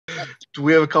Do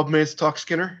we have a couple minutes to talk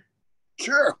Skinner?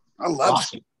 Sure. I love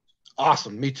Awesome.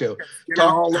 Awesome. Me too. Skinner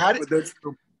all over.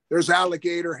 There's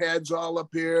alligator heads all up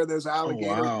here. There's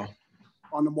alligator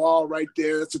on the wall right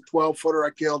there. It's a 12-footer I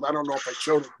killed. I don't know if I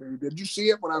showed it to you. Did you see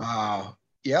it when I? Wow.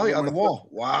 Yeah, on the wall.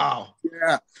 Wow.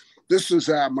 Yeah. This is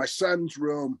my son's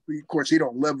room. Of course, he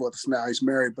don't live with us now. He's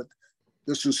married, but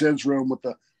this is his room with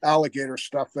the alligator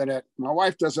stuff in it. My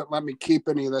wife doesn't let me keep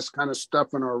any of this kind of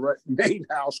stuff in our main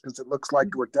house because it looks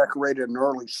like we're decorated an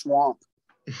early swamp.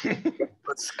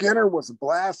 But Skinner was a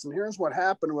blast. And here's what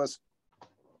happened was,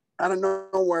 I don't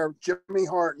know where Jimmy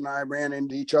Hart and I ran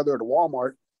into each other at a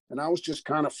Walmart. And I was just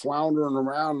kind of floundering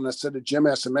around. And I said to Jimmy,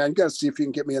 I said, man, you got to see if you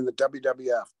can get me in the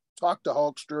WWF. Talk to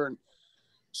Hulkster and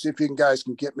see if you guys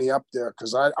can get me up there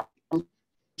because I'm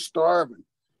starving.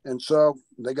 And so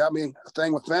they got me a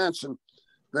thing with Vince, and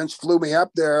Vince flew me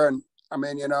up there. And I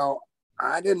mean,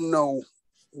 I didn't know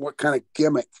what kind of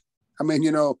gimmick. I mean,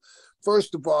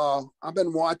 first of all, I've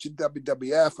been watching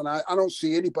WWF, and I don't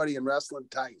see anybody in wrestling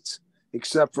tights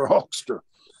except for Hulkster.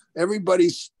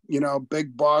 Everybody's,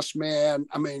 big boss man.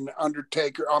 I mean,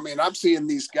 Undertaker. I mean, I'm seeing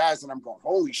these guys, and I'm going,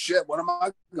 holy shit, what am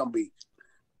I going to be?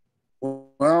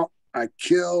 Well, I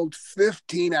killed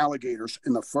 15 alligators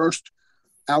in the first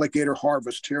alligator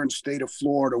harvest here in the state of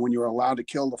Florida. When you're allowed to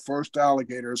kill the first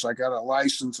alligators, I got a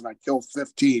license, and I killed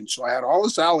 15. So I had all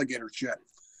this alligator shit.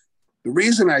 The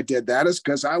reason I did that is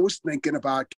because I was thinking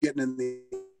about getting in the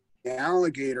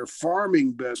alligator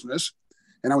farming business,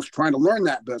 and I was trying to learn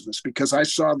that business because I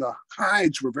saw the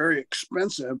hides were very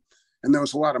expensive, and there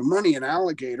was a lot of money in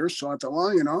alligators. So I thought,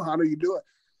 well, how do you do it?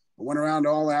 I went around to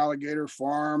all the alligator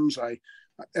farms.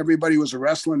 Everybody was a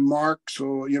wrestling mark,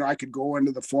 so I could go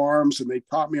into the farms, and they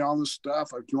taught me all this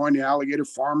stuff. I joined the Alligator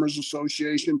Farmers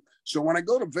Association. So when I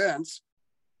go to Vince,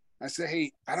 I say,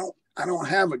 hey, I don't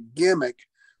have a gimmick,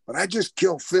 but I just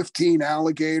killed 15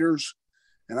 alligators,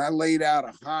 and I laid out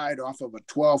a hide off of a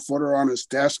 12-footer on his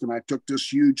desk, and I took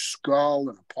this huge skull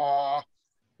and a paw,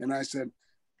 and I said,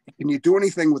 can you do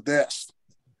anything with this?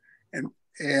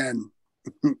 And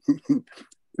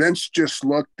Vince just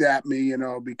looked at me,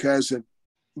 because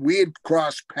we had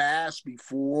crossed paths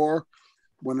before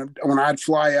when I'd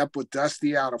fly up with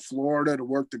Dusty out of Florida to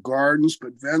work the gardens,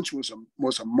 but Vince was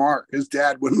a mark. His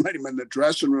dad wouldn't let him in the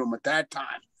dressing room at that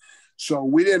time. So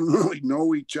we didn't really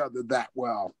know each other that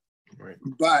well. Right.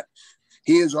 But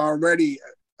he has already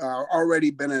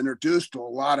been introduced to a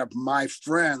lot of my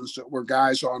friends that were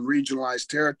guys on regionalized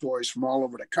territories from all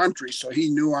over the country. So he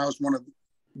knew I was one of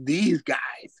these guys.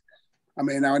 I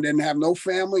mean, I didn't have no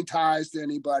family ties to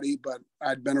anybody, but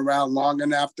I'd been around long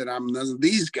enough that I'm none of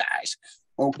these guys.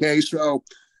 Okay, so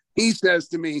he says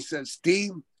to me, he says,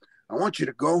 Steve, I want you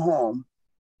to go home,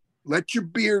 let your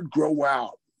beard grow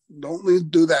out. Don't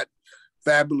do that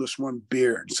Fabulous One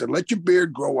beard. He said, let your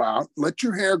beard grow out, let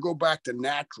your hair go back to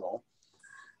natural,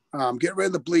 get rid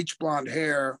of the bleach blonde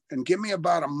hair, and give me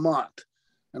about a month,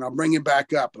 and I'll bring you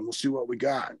back up, and we'll see what we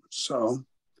got. So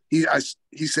he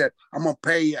said, I'm going to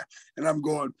pay you. And I'm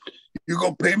going, you're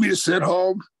going to pay me to sit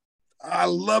home? I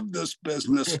love this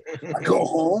business. I go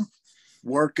home,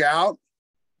 work out,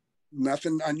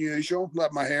 nothing unusual,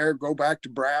 let my hair go back to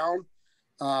brown.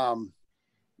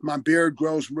 My beard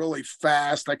grows really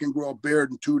fast. I can grow a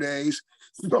beard in 2 days.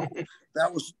 So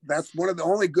that's one of the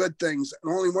only good things.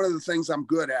 Only one of the things I'm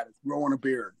good at is growing a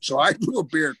beard. So I grew a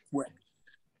beard quick.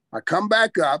 I come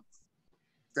back up.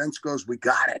 Vince goes, we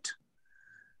got it.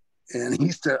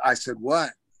 And I said,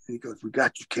 what? And he goes, we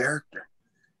got your character.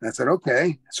 And I said,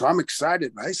 okay. So I'm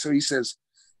excited, right? So he says,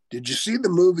 did you see the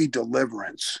movie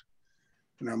Deliverance?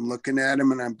 And I'm looking at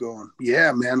him and I'm going,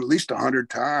 yeah, man, at least 100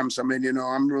 times. I mean,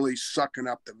 I'm really sucking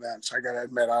up the Vince. I got to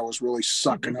admit, I was really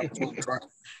sucking up.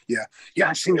 Yeah,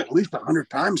 I've seen it at least 100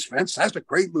 times, Vince. That's a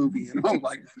great movie.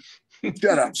 Like,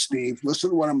 shut up, Steve.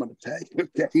 Listen to what I'm going to tell you.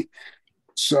 Okay.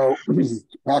 So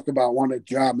talk about wanting a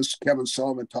job. Mr. Kevin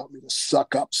Sullivan taught me to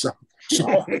suck up some. So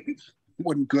I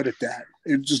wasn't good at that.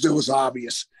 It was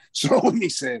obvious. So he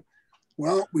said,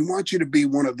 well, we want you to be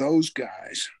one of those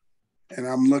guys. And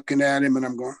I'm looking at him and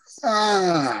I'm going,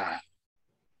 I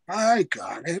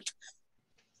got it.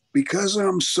 Because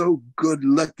I'm so good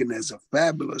looking as a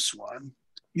Fabulous One,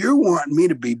 you're wanting me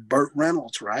to be Burt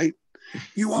Reynolds, right?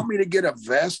 You want me to get a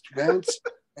vest, Vince?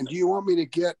 And do you want me to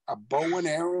get a bow and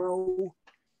arrow?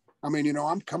 I mean,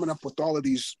 I'm coming up with all of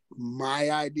these my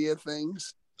idea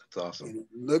things. That's awesome. And he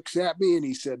looks at me and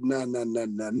he said, no.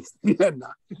 You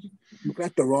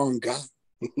got the wrong guy.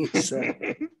 He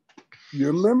said, you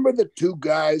remember the two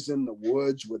guys in the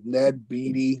woods with Ned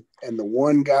Beatty? And the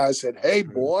one guy said, hey,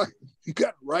 boy, you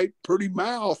got right pretty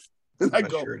mouth. And I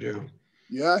go, sure do.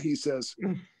 Yeah, he says,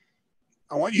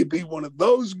 I want you to be one of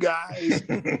those guys.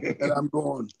 And I'm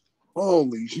going,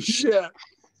 holy shit.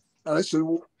 And I said,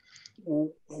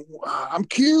 well, I'm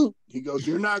cute. He goes,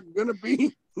 you're not going to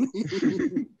be.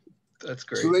 That's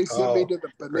great. So they sent me to the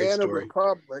Banana story.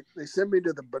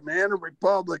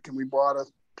 Republic. And we bought a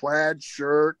plaid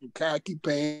shirt and khaki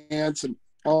pants and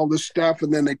all this stuff.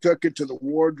 And then they took it to the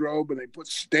wardrobe and they put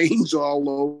stains all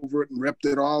over it and ripped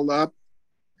it all up.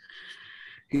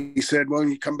 He said, well,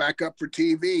 when you come back up for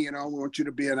TV, you know, we want you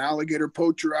to be an alligator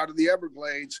poacher out of the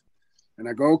Everglades. And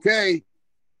I go, okay.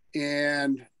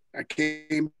 And I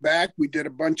came back. We did a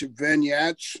bunch of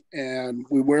vignettes and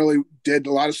we really did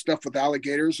a lot of stuff with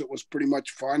alligators. It was pretty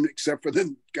much fun, except for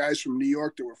the guys from New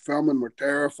York that were filming were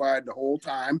terrified the whole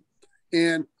time.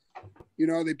 And, you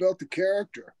know, they built the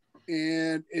character.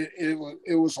 And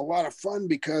it was a lot of fun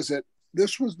because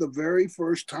this was the very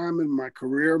first time in my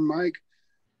career, Mike,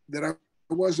 that I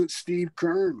wasn't Steve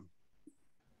Keirn.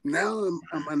 Now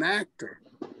I'm an actor,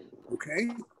 okay?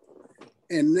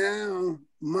 And now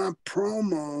my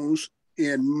promos,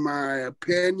 in my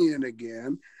opinion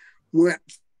again, went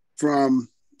from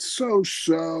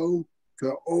so-so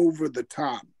to over the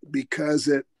top because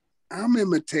I'm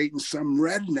imitating some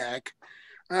redneck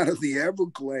out of the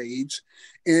Everglades.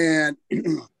 And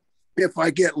if I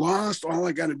get lost, all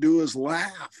I got to do is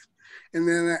laugh. And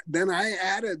then I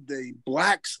added the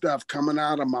black stuff coming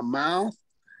out of my mouth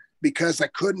because I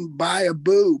couldn't buy a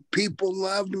boo. People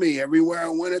loved me everywhere I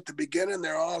went at the beginning.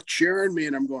 They're all cheering me.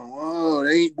 And I'm going, oh,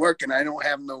 it ain't working. I don't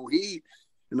have no heat.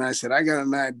 And I said, I got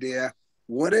an idea.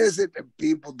 What is it that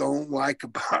people don't like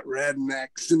about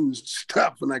rednecks and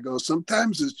stuff? And I go,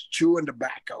 sometimes it's chewing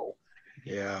tobacco.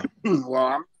 Yeah. Well,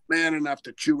 I'm man enough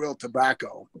to chew real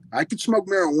tobacco. I can smoke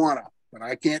marijuana, but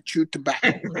I can't chew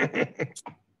tobacco.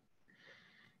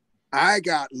 I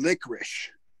got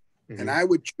licorice, and I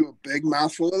would chew a big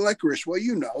mouthful of licorice. Well,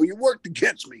 you know, you worked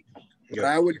against me. But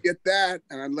I would get that,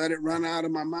 and I'd let it run out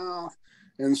of my mouth.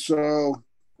 And so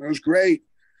it was great.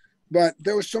 But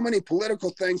there were so many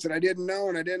political things that I didn't know,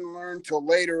 and I didn't learn till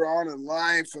later on in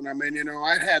life. And I mean, you know,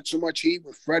 I'd had so much heat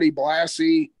with Freddie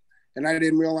Blassie, and I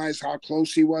didn't realize how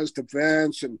close he was to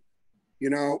Vince. And, you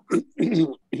know,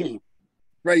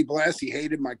 Freddie Blassie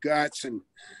hated my guts and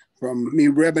from me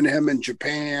ribbing him in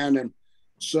Japan. And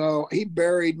so he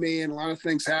buried me and a lot of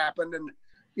things happened. And,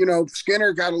 you know,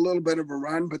 Skinner got a little bit of a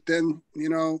run, but then, you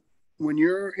know, when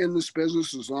you're in this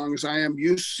business, as long as I am,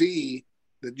 you see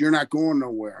that you're not going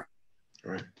nowhere.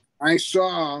 Right. I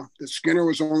saw that Skinner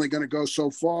was only going to go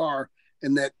so far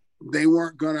and that they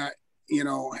weren't going to, you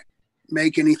know,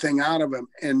 make anything out of him.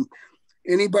 And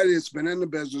anybody that's been in the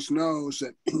business knows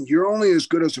that you're only as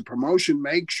good as a promotion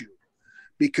makes you,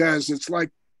 because it's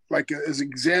like as an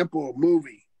example, a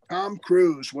movie. Tom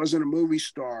Cruise wasn't a movie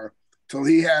star till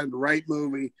he had the right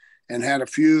movie and had a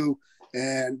few,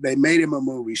 and they made him a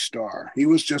movie star. He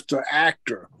was just an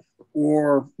actor,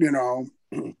 or, you know,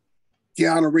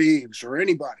 Keanu Reeves or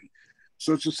anybody.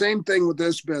 So it's the same thing with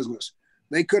this business.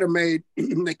 They could have made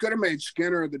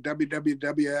Skinner the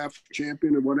WWF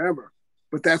champion or whatever,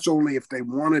 but that's only if they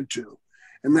wanted to.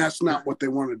 And that's not what they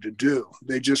wanted to do.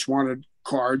 They just wanted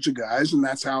cards of guys, and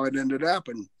that's how it ended up.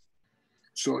 And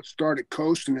so it started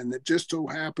coasting, and it just so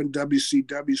happened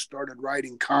WCW started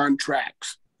writing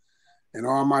contracts, and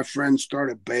all my friends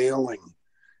started bailing.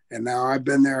 And now I've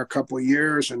been there a couple of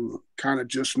years and kind of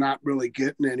just not really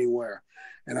getting anywhere.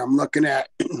 And I'm looking at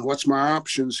what's my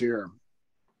options here.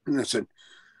 And I said,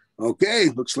 okay,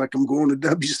 looks like I'm going to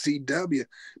WCW.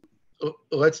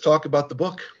 Let's talk about the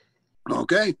book.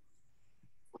 Okay.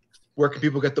 Where can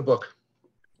people get the book?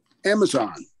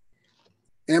 Amazon.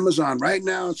 Right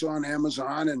now it's on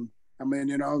Amazon. And I mean,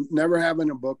 you know, never having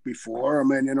a book before. I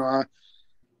mean, you know,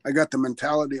 I got the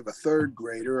mentality of a third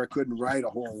grader. I couldn't write a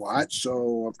whole lot.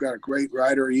 So I've got a great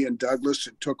writer, Ian Douglas,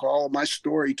 that took all of my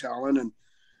storytelling and,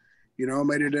 you know,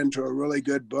 made it into a really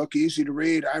good book, easy to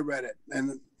read. I read it.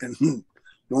 And the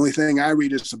only thing I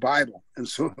read is the Bible. And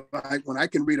so when I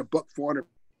can read a book 400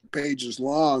 pages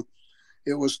long,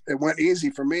 it went easy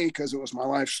for me because it was my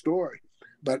life story.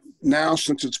 But now,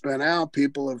 since it's been out,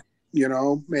 people have, you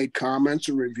know, made comments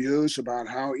and reviews about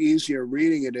how easy a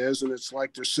reading it is. And it's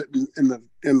like they're sitting in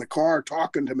the car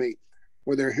talking to me,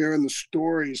 or they're hearing the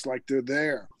stories like they're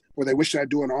there, or they wish I'd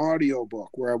do an audio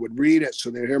book where I would read it so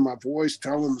they'd hear my voice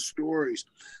telling the stories.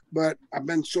 But I've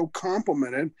been so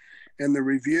complimented, and the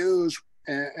reviews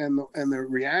and the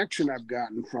reaction I've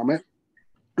gotten from it,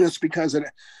 and it's because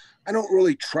I don't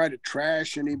really try to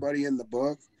trash anybody in the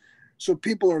book. So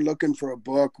people are looking for a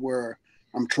book where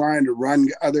I'm trying to run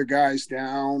other guys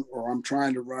down, or I'm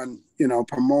trying to run, you know,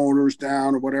 promoters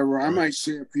down or whatever. I might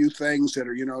say a few things that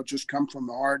are, you know, just come from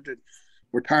the heart that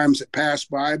were times that passed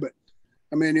by, but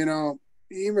I mean,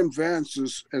 even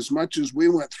Vince, as much as we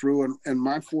went through and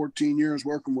my 14 years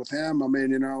working with him, I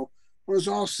mean, when it was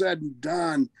all said and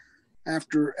done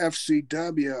after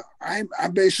FCW, I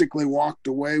basically walked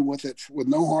away with it with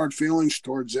no hard feelings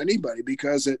towards anybody,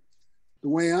 because the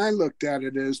way I looked at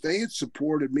it is they had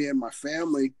supported me and my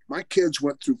family. My kids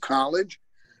went through college.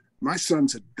 My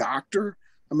son's a doctor.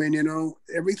 I mean,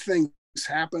 everything's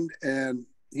happened, and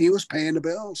he was paying the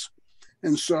bills.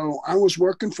 And so I was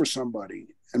working for somebody,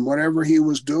 and whatever he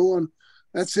was doing,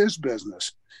 that's his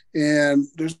business. And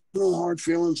there's no hard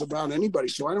feelings about anybody.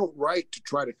 So I don't write to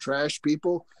try to trash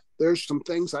people. There's some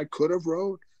things I could have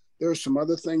wrote. There's some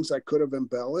other things I could have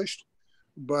embellished.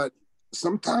 But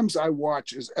sometimes I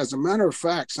watch, as a matter of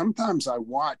fact, sometimes I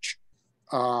watch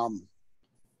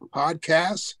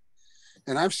podcasts,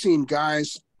 and I've seen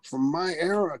guys from my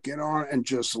era get on and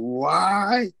just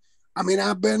lie. I mean,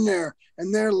 I've been there,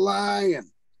 and they're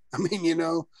lying. I mean,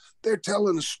 they're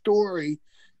telling a story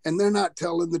and they're not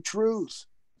telling the truth.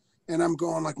 And I'm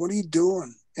going like, what are you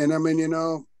doing? And I mean,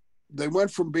 they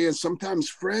went from being sometimes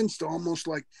friends to almost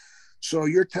like, so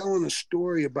you're telling a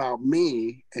story about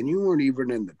me and you weren't even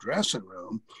in the dressing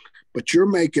room, but you're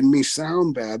making me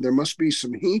sound bad. There must be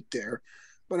some heat there.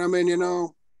 But I mean,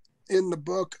 in the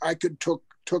book, I could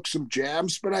took some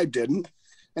jabs, but I didn't.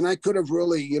 And I could have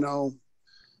really,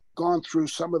 gone through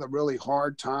some of the really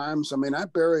hard times. I mean, I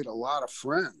buried a lot of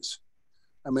friends.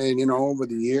 I mean, over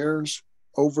the years,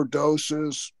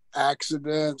 overdoses,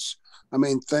 accidents. I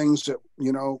mean, things that,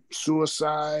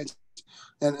 suicides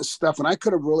and stuff. And I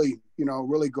could have really,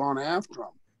 really gone after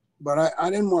them. But I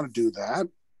didn't want to do that.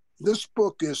 This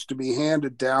book is to be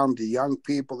handed down to young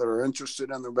people that are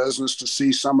interested in the business, to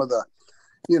see some of the,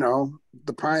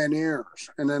 the pioneers.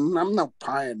 And then I'm no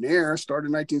pioneer. Started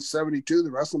in 1972.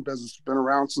 The wrestling business has been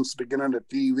around since the beginning of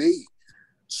TV.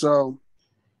 So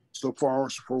far,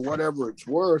 for whatever it's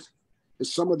worth,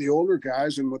 is some of the older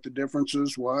guys and what the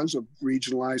differences was of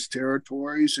regionalized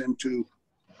territories into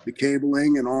the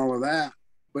cabling and all of that.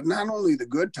 But not only the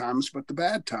good times, but the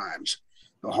bad times,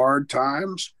 the hard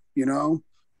times,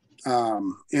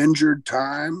 injured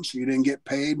times. You didn't get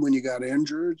paid when you got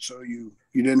injured, so you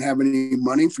didn't have any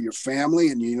money for your family,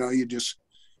 and you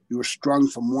were strung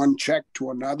from one check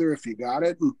to another if you got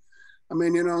it. And I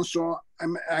mean, so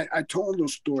I told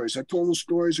those stories. I told the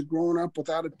stories of growing up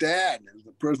without a dad as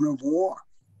a prisoner of war.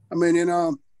 I mean,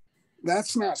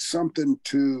 that's not something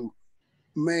to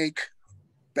make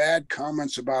bad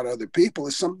comments about other people.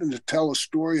 It's something to tell a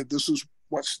story of, this is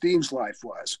what Steve's life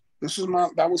was.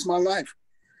 That was my life.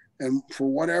 And for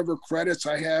whatever credits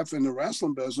I have in the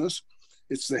wrestling business,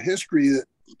 it's the history that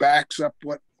backs up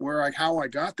how I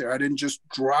got there. I didn't just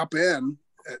drop in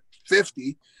at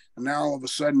 50 and now all of a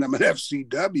sudden I'm at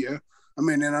FCW. I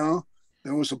mean,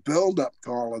 there was a buildup to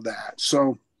all of that.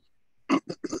 So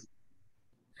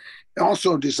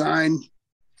also designed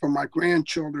for my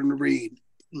grandchildren to read.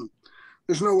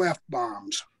 There's no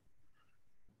F-bombs.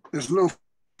 There's no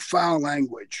foul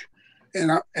language.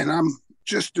 And I'm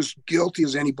just as guilty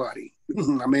as anybody.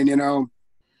 I mean, you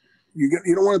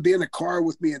don't want to be in the car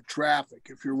with me in traffic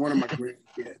if you're one of my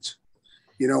grandkids.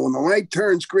 When the light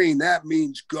turns green, that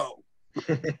means go.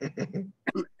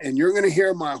 And you're going to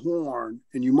hear my horn,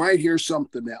 and you might hear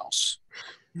something else.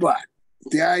 But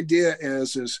the idea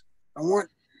is I want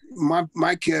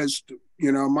my kids,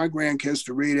 my grandkids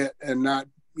to read it and not,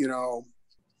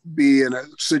 be in a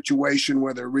situation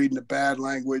where they're reading a bad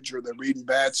language or they're reading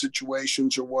bad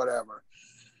situations or whatever.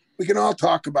 We can all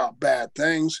talk about bad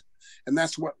things, and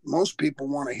that's what most people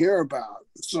want to hear about.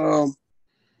 So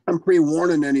I'm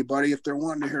pre-warning anybody, if they're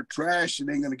wanting to hear trash,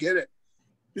 they ain't going to get it.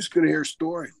 You're just going to hear a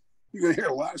story. You're going to hear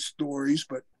a lot of stories,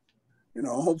 but,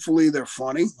 hopefully they're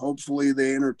funny. Hopefully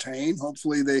they entertain.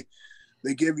 Hopefully they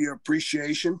give you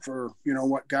appreciation for,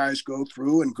 what guys go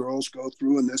through and girls go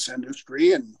through in this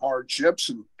industry, and hardships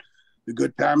and the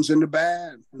good times and the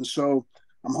bad. And so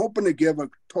I'm hoping to give a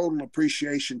total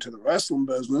appreciation to the wrestling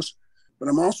business, but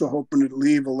I'm also hoping to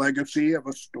leave a legacy of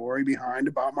a story behind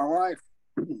about my life.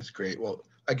 That's great. Well,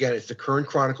 again, it's the Keirn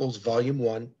Chronicles Volume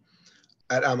 1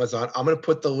 at Amazon. I'm going to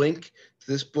put the link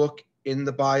to this book in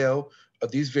the bio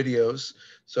of these videos.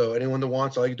 So anyone that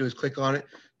wants, all you can do is click on it,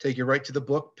 take you right to the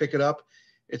book, pick it up.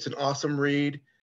 It's an awesome read.